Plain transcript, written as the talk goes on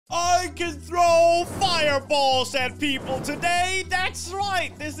I can throw fireballs at people today. That's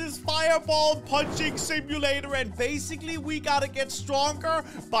right. This is Fireball Punching Simulator. And basically, we gotta get stronger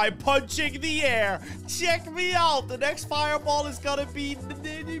by punching the air. Check me out. The next fireball is gonna be...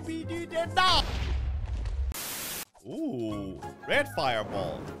 Ooh, red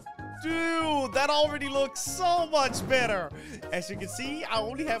fireball. Dude, that already looks so much better. As you can see, I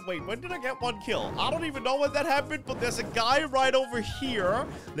only have... Wait, when did I get one kill? I don't even know when that happened, but there's a guy right over here.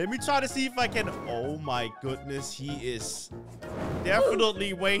 Let me try to see if I can... Oh my goodness, he is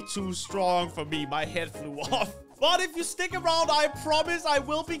definitely way too strong for me. My head flew off. But if you stick around, I promise I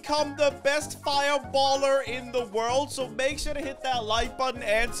will become the best fireballer in the world. So make sure to hit that like button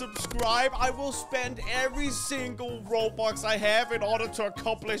and subscribe. I will spend every single Robux I have in order to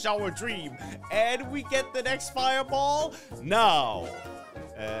accomplish our dream. And we get the next fireball now.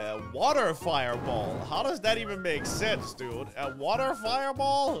 Water fireball. How does that even make sense, dude? A water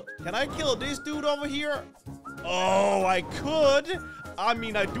fireball? Can I kill this dude over here? Oh, I could. I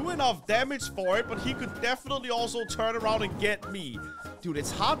mean, I do enough damage for it, but he could definitely also turn around and get me. Dude,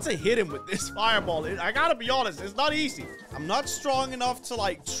 it's hard to hit him with this fireball. I gotta be honest, it's not easy. I'm not strong enough to,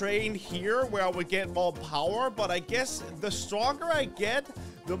 like, train here where I would get more power, but I guess the stronger I get,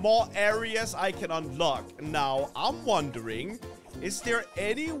 the more areas I can unlock. Now, I'm wondering, is there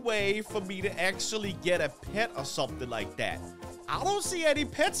any way for me to actually get a pet or something like that? I don't see any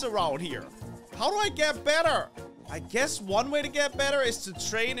pets around here. How do I get better? I guess one way to get better is to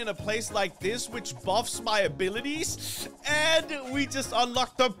train in a place like this, which buffs my abilities. And we just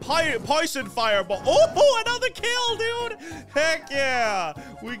unlocked the poison fireball. Oh, another kill, dude. Heck yeah.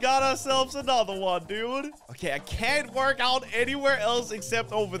 We got ourselves another one, dude. Okay, I can't work out anywhere else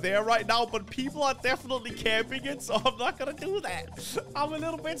except over there right now, but people are definitely camping it, so I'm not gonna do that. I'm a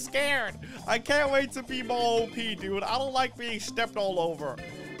little bit scared. I can't wait to be more OP, dude. I don't like being stepped all over.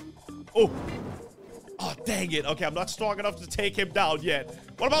 Oh. Oh, dang it. Okay, I'm not strong enough to take him down yet.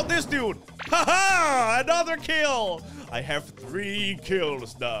 What about this dude? Ha-ha! Another kill! I have 3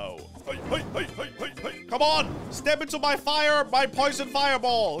 kills now. Come on! Step into my fire, my poison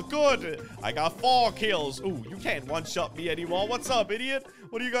fireball. Good. I got 4 kills. Ooh, you can't one-shot me anymore. What's up, idiot?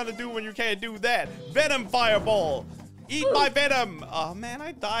 What are you gonna do when you can't do that? Venom fireball. Eat my venom! Oh, man,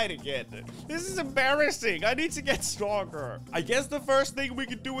 I died again. This is embarrassing. I need to get stronger. I guess the first thing we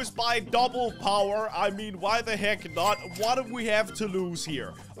can do is buy double power. I mean, why the heck not? What do we have to lose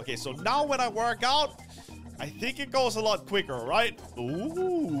here? Okay, so now when I work out, I think it goes a lot quicker, right?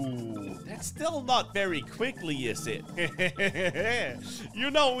 Ooh, that's still not very quickly, is it?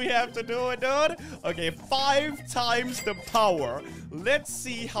 You know we have to do it, dude. Okay, 5 times the power. Let's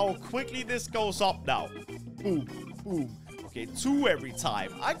see how quickly this goes up now. Boom, boom. Okay, 2 every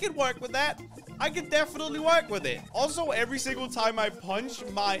time. I can work with that. I can definitely work with it. Also, every single time I punch,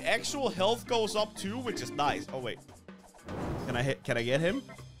 my actual health goes up too, which is nice. Oh, wait. Can I get him?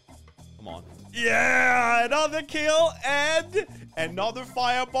 Come on. Yeah, another kill and another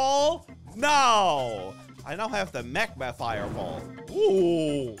fireball. Now, I now have the magma fireball.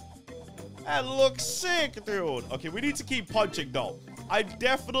 Ooh, that looks sick, dude. Okay, we need to keep punching, though. I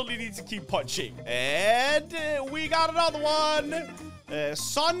definitely need to keep punching. And we got another one.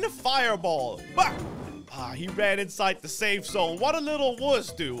 Sun fireball. Bah! Ah, he ran inside the safe zone. What a little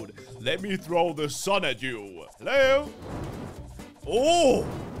wuss, dude. Let me throw the sun at you. Hello? Oh!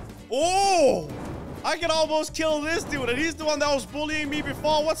 Oh! I can almost kill this dude, and he's the one that was bullying me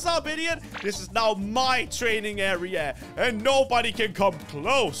before. What's up, idiot? This is now my training area, and nobody can come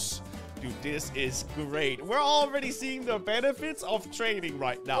close. Dude, this is great. We're already seeing the benefits of training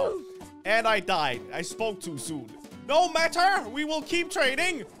right now. And I died. I spoke too soon. No matter. We will keep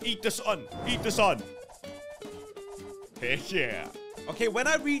training. Eat the sun. Eat the sun. Heck yeah. Okay, when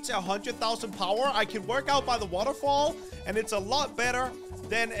I reach 100,000 power, I can work out by the waterfall. And it's a lot better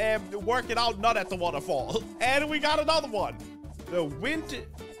than working out not at the waterfall. And we got another one. The wind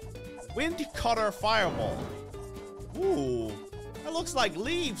cutter fireball. Ooh. That looks like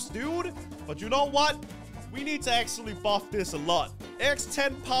leaves, dude. But you know what? We need to actually buff this a lot.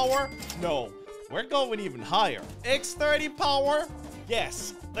 X10 power? No. We're going even higher. X30 power?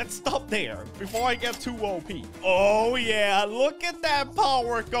 Yes. Let's stop there before I get too OP. Oh, yeah. Look at that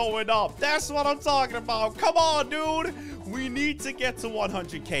power going up. That's what I'm talking about. Come on, dude. We need to get to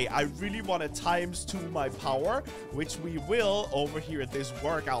 100K. I really want to ×2 my power, which we will over here at this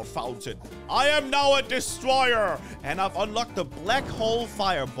workout fountain. I am now a destroyer, and I've unlocked the black hole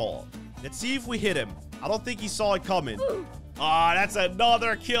fireball. Let's see if we hit him. I don't think he saw it coming. Ah, that's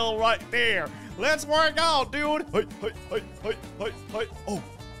another kill right there. Let's work out, dude. Oh,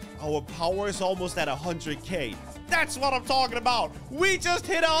 our power is almost at 100K. That's what I'm talking about. We just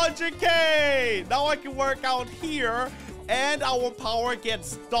hit 100K. Now I can work out here, and our power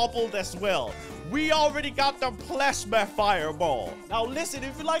gets doubled as well. We already got the plasma fireball. Now listen,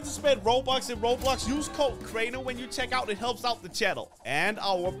 if you'd like to spend Robux in Roblox, use code Crano when you check out. It helps out the channel. And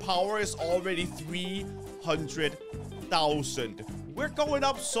our power is already 300,000. We're going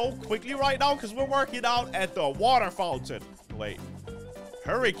up so quickly right now because we're working out at the water fountain. Wait.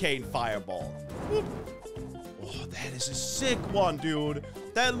 Hurricane fireball. Whoop. Oh, that is a sick one, dude.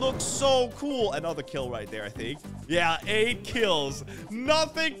 That looks so cool. Another kill right there, I think. Yeah, 8 kills.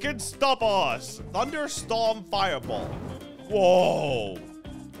 Nothing can stop us. Thunderstorm fireball. Whoa.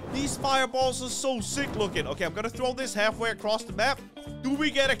 These fireballs are so sick looking. Okay, I'm gonna throw this halfway across the map. Do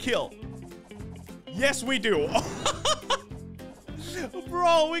we get a kill? Yes, we do.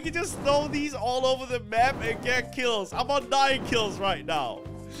 Bro, we can just throw these all over the map and get kills. I'm on 9 kills right now.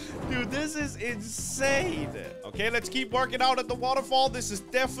 Dude, this is insane. Okay, let's keep working out at the waterfall. This is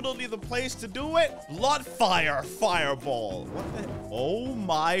definitely the place to do it. Bloodfire fireball. What the? Oh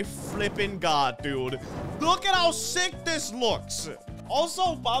my flipping god, dude. Look at how sick this looks.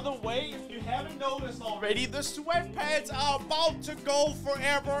 Also, by the way, if you haven't noticed already, the sweatpants are about to go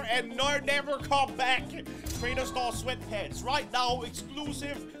forever and never come back. Trainer Store sweatpants. Right now,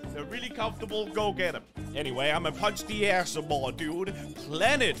 exclusive. They're really comfortable. Go get them. Anyway, I'm gonna punch the air some more, dude.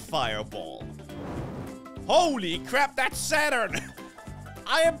 Planet fireball. Holy crap, that's Saturn.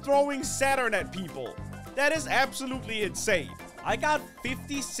 I am throwing Saturn at people. That is absolutely insane. I got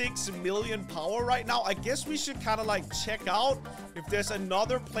 56 million power right now. I guess we should kind of like check out if there's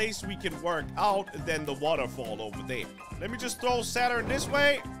another place we can work out than the waterfall over there. Let me just throw Saturn this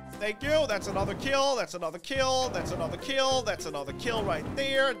way. Thank you. That's another kill. That's another kill. That's another kill. That's another kill right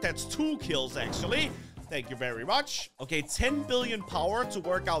there. That's 2 kills, actually. Thank you very much. Okay, 10 billion power to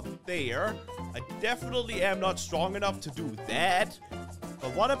work out there. I definitely am not strong enough to do that.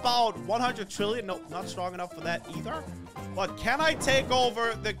 But what about 100 trillion? Nope, not strong enough for that either. But can I take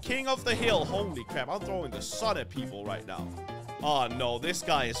over the king of the hill? Holy crap, I'm throwing the sun at people right now. Oh no, this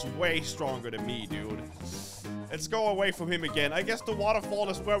guy is way stronger than me, dude. Let's go away from him again. I guess the waterfall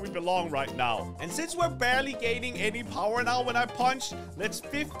is where we belong right now. And since we're barely gaining any power now when I punch, let's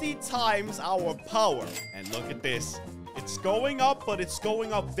 50 times our power. And look at this. It's going up, but it's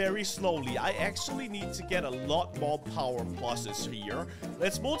going up very slowly. I actually need to get a lot more power pluses here.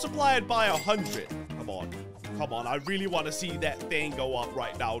 Let's multiply it by 100. Come on. Come on, I really want to see that thing go up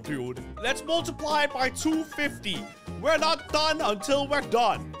right now, dude. Let's multiply it by 250. We're not done until we're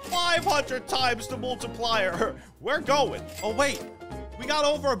done. 500 times the multiplier. We're going. Oh, wait. We got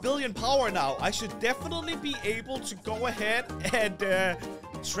over 1 billion power now. I should definitely be able to go ahead and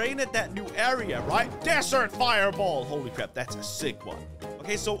train at that new area, right? Desert fireball. Holy crap, that's a sick one.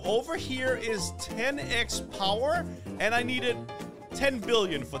 Okay, so over here is 10x power, and I needed 10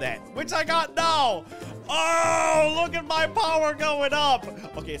 billion for that, which I got now. Oh, look at my power going up.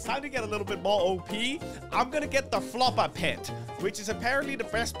 Okay, it's time to get a little bit more OP. I'm gonna get the flopper pet, which is apparently the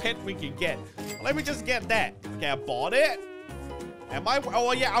best pet we can get. Let me just get that. Okay, I bought it. Am I?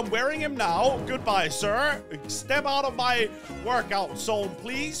 Oh, yeah, I'm wearing him now. Goodbye, sir. Step out of my workout zone,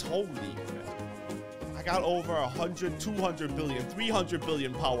 please. Holy crap. I got over 100, 200 billion, 300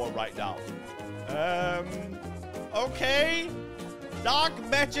 billion power right now. Okay. Dark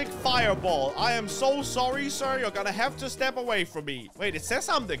magic fireball. I am so sorry, sir. You're gonna have to step away from me. Wait, it says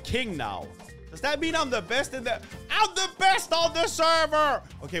I'm the king now. Does that mean I'm the best in the... I'm the best on the server!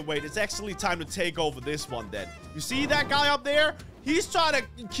 Okay, wait. It's actually time to take over this one then. You see that guy up there? He's trying to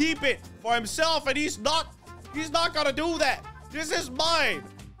keep it for himself, and he's not gonna do that. This is mine.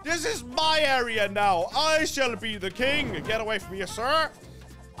 This is my area now. I shall be the king. Get away from me, sir.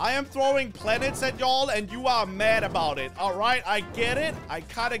 I am throwing planets at y'all, and you are mad about it. All right, I get it. I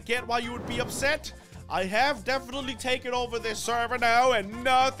kind of get why you would be upset. I have definitely taken over this server now, and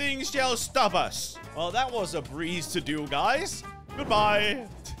nothing shall stop us. Well, that was a breeze to do, guys. Goodbye.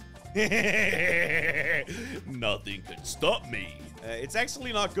 Nothing can stop me. It's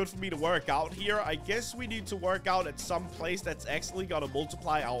actually not good for me to work out here. I guess we need to work out at some place that's actually gonna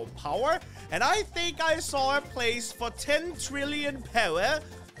multiply our power. And I think I saw a place for 10 trillion power.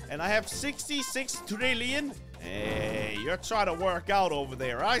 And I have 66 trillion. Hey, you're trying to work out over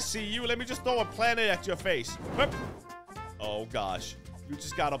there. I see you. Let me just throw a planet at your face. Oh, gosh. You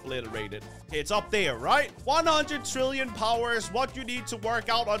just got obliterated. Okay, it's up there, right? 100 trillion power is what you need to work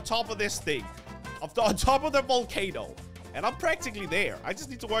out on top of this thing. On top of the volcano. And I'm practically there. I just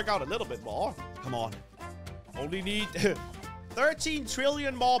need to work out a little bit more. Come on. Only need 13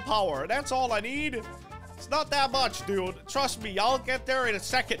 trillion more power. That's all I need. It's not that much, dude. Trust me, I'll get there in a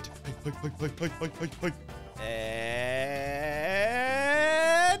second.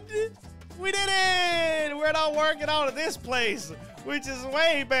 we're not working out of this place, which is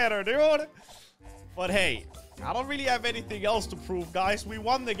way better, dude. But hey, I don't really have anything else to prove, guys. We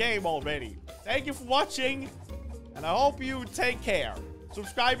won the game already. Thank you for watching, and I hope you take care.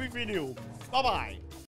 Subscribe if you're new. Bye-bye.